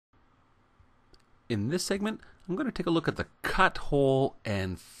In this segment, I'm going to take a look at the cut hole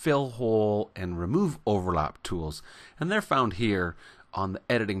and fill hole and remove overlap tools. And they're found here on the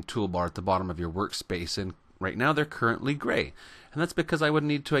editing toolbar at the bottom of your workspace. And right now they're currently gray. And that's because I would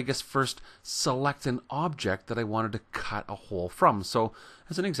need to, first select an object that I wanted to cut a hole from. So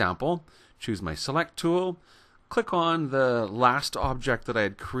as an example, choose my select tool, click on the last object that I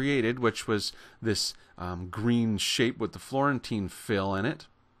had created, which was this green shape with the Florentine fill in it.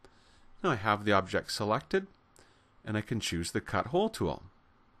 Now I have the object selected, and I can choose the cut hole tool.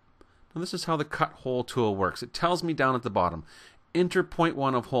 Now this is how the cut hole tool works. It tells me down at the bottom, enter point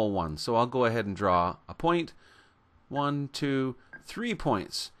 1 of hole 1. So I'll go ahead and draw a point, 1, 2, 3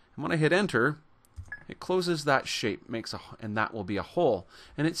 points. And when I hit enter, it closes that shape, and that will be a hole.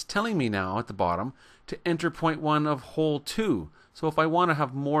 And it's telling me now at the bottom to enter point 1 of hole 2. So if I want to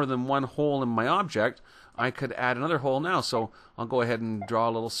have more than one hole in my object, I could add another hole now. So I'll go ahead and draw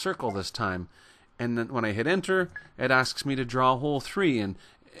a little circle this time. And then when I hit enter, it asks me to draw hole 3.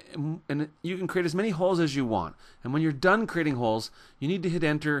 And you can create as many holes as you want. And when you're done creating holes, you need to hit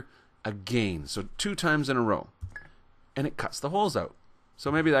enter again. So 2 times in a row. And it cuts the holes out.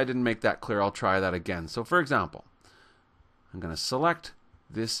 So maybe I didn't make that clear. I'll try that again. So for example, I'm going to select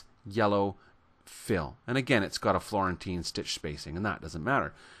this yellow fill. And again, it's got a Florentine stitch spacing, and that doesn't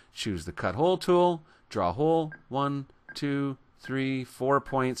matter. Choose the cut hole tool, draw a hole, 1, 2, 3, 4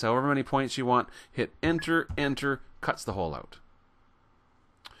 points, however many points you want. Hit enter, enter, cuts the hole out.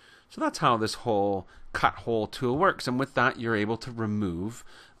 So that's how this whole cut hole tool works. And with that, you're able to remove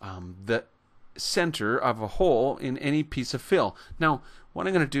the center of a hole in any piece of fill. Now, what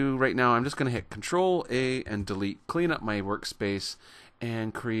I'm going to do right now, I'm just going to hit Control A and delete, clean up my workspace,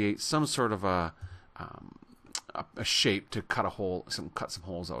 and create some sort of a shape to cut a hole, cut some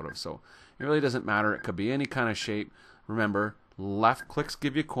holes out of. So it really doesn't matter. It could be any kind of shape. Remember, left clicks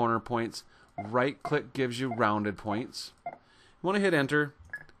give you corner points, right click gives you rounded points. When I hit enter,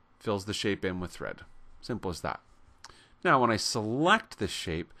 fills the shape in with thread. Simple as that. Now, when I select the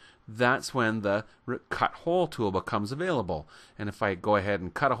shape, that's when the cut hole tool becomes available. And if I go ahead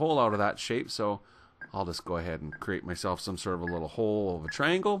and cut a hole out of that shape, so I'll just go ahead and create myself some sort of a little hole of a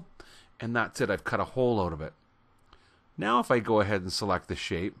triangle, and that's it. I've cut a hole out of it. Now if I go ahead and select the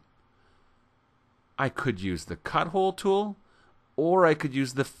shape, I could use the cut hole tool, or I could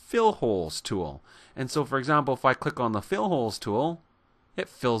use the fill holes tool. And so for example, if I click on the fill holes tool, it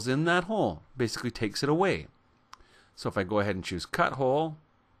fills in that hole, basically takes it away. So if I go ahead and choose cut hole,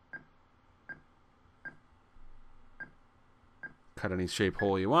 cut any shape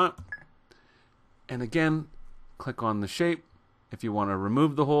hole you want, and again, click on the shape. If you want to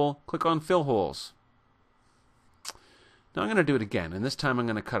remove the hole, click on fill holes. Now I'm going to do it again, and this time I'm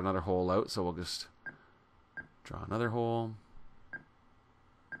going to cut another hole out, so we'll just draw another hole.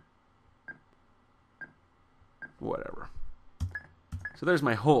 Whatever. So there's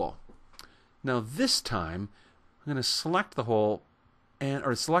my hole. Now this time, I'm going to select the hole,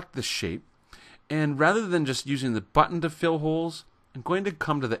 or select the shape, and rather than just using the button to fill holes, I'm going to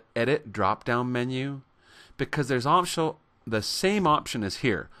come to the Edit drop-down menu, because there's also the same option as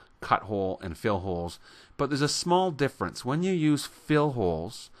here, cut hole and fill holes, but there's a small difference. When you use fill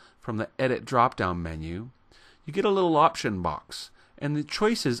holes from the Edit drop-down menu, you get a little option box, and the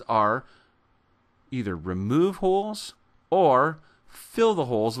choices are either remove holes or fill the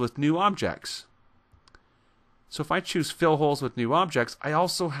holes with new objects. So if I choose fill holes with new objects, I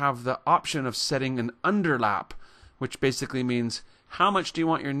also have the option of setting an underlap, which basically means how much do you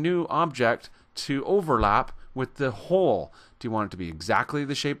want your new object to overlap with the hole? Do you want it to be exactly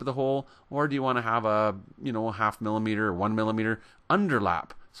the shape of the hole, or do you want to have a, a 0.5 millimeter or 1 millimeter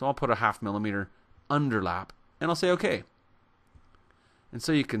underlap? So I'll put a 0.5 millimeter underlap, and I'll say OK. And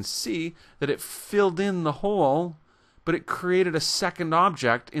so you can see that it filled in the hole, but it created a second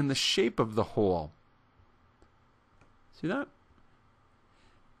object in the shape of the hole. See that?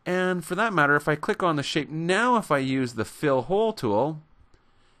 And for that matter, if I click on the shape, now if I use the fill hole tool,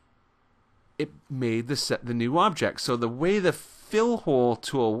 it made the new object. So the way the fill hole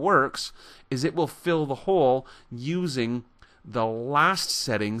tool works is it will fill the hole using the last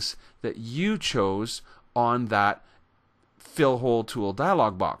settings that you chose on that fill hole tool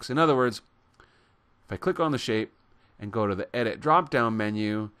dialog box. In other words, if I click on the shape and go to the Edit drop-down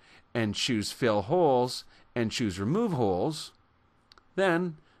menu and choose fill holes and choose remove holes,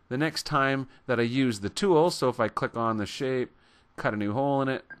 then the next time that I use the tool, so if I click on the shape, cut a new hole in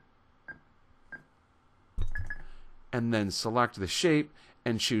it, and then select the shape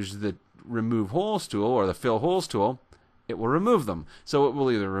and choose the remove holes tool or the fill holes tool, it will remove them. So it will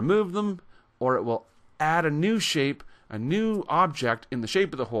either remove them or it will add a new shape, a new object in the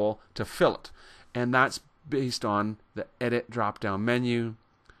shape of the hole to fill it. And that's based on the edit drop-down menu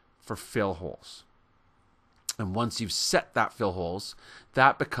for fill holes. And once you've set that fill holes,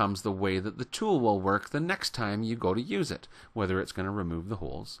 that becomes the way that the tool will work the next time you go to use it, whether it's going to remove the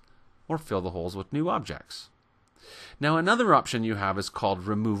holes or fill the holes with new objects. Now, another option you have is called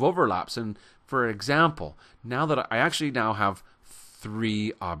remove overlaps. And for example, now that I actually now have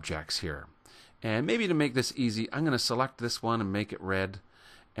 3 objects here. And maybe to make this easy, I'm going to select this one and make it red.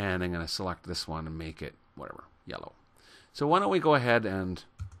 And I'm going to select this one and make it, whatever, yellow. So why don't we go ahead and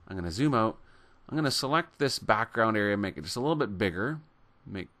I'm going to zoom out. I'm going to select this background area, make it just a little bit bigger,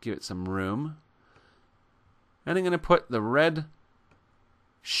 give it some room. And I'm going to put the red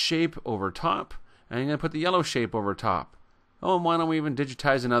shape over top, and I'm going to put the yellow shape over top. Oh, and why don't we even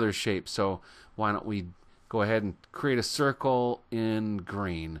digitize another shape? So why don't we go ahead and create a circle in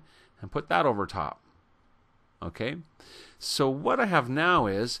green and put that over top. Okay, so what I have now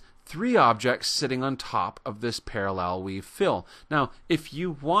is 3 objects sitting on top of this parallel weave fill. Now, if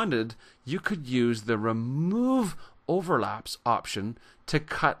you wanted, you could use the remove overlaps option to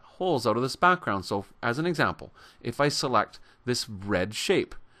cut holes out of this background. So as an example, if I select this red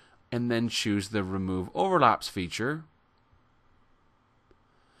shape and then choose the remove overlaps feature,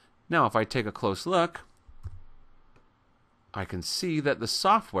 now if I take a close look, I can see that the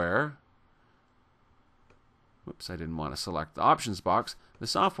software, whoops, I didn't want to select the options box. The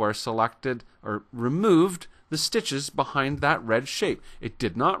software selected or removed the stitches behind that red shape. It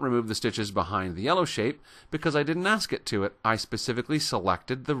did not remove the stitches behind the yellow shape because I didn't ask it to. I specifically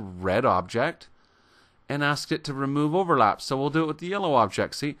selected the red object and asked it to remove overlaps. So we'll do it with the yellow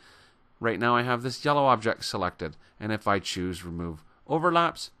object. See, right now I have this yellow object selected. And if I choose remove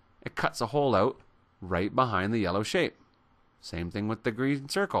overlaps, it cuts a hole out right behind the yellow shape. Same thing with the green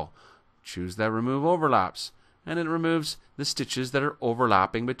circle. Choose the remove overlaps, and it removes the stitches that are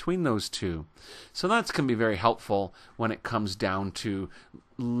overlapping between those two. So that's going to be very helpful when it comes down to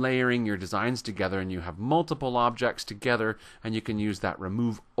layering your designs together and you have multiple objects together, and you can use that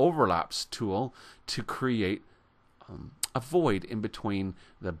remove overlaps tool to create a void in between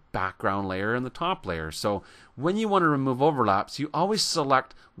the background layer and the top layer. So when you want to remove overlaps, you always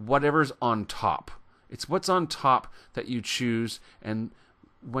select whatever's on top. It's what's on top that you choose, and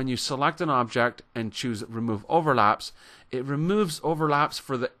when you select an object and choose remove overlaps, it removes overlaps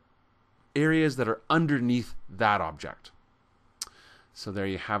for the areas that are underneath that object. So there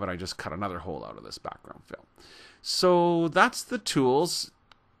you have it. I just cut another hole out of this background fill. So that's the tools: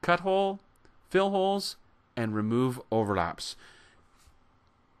 cut hole, fill holes, and remove overlaps.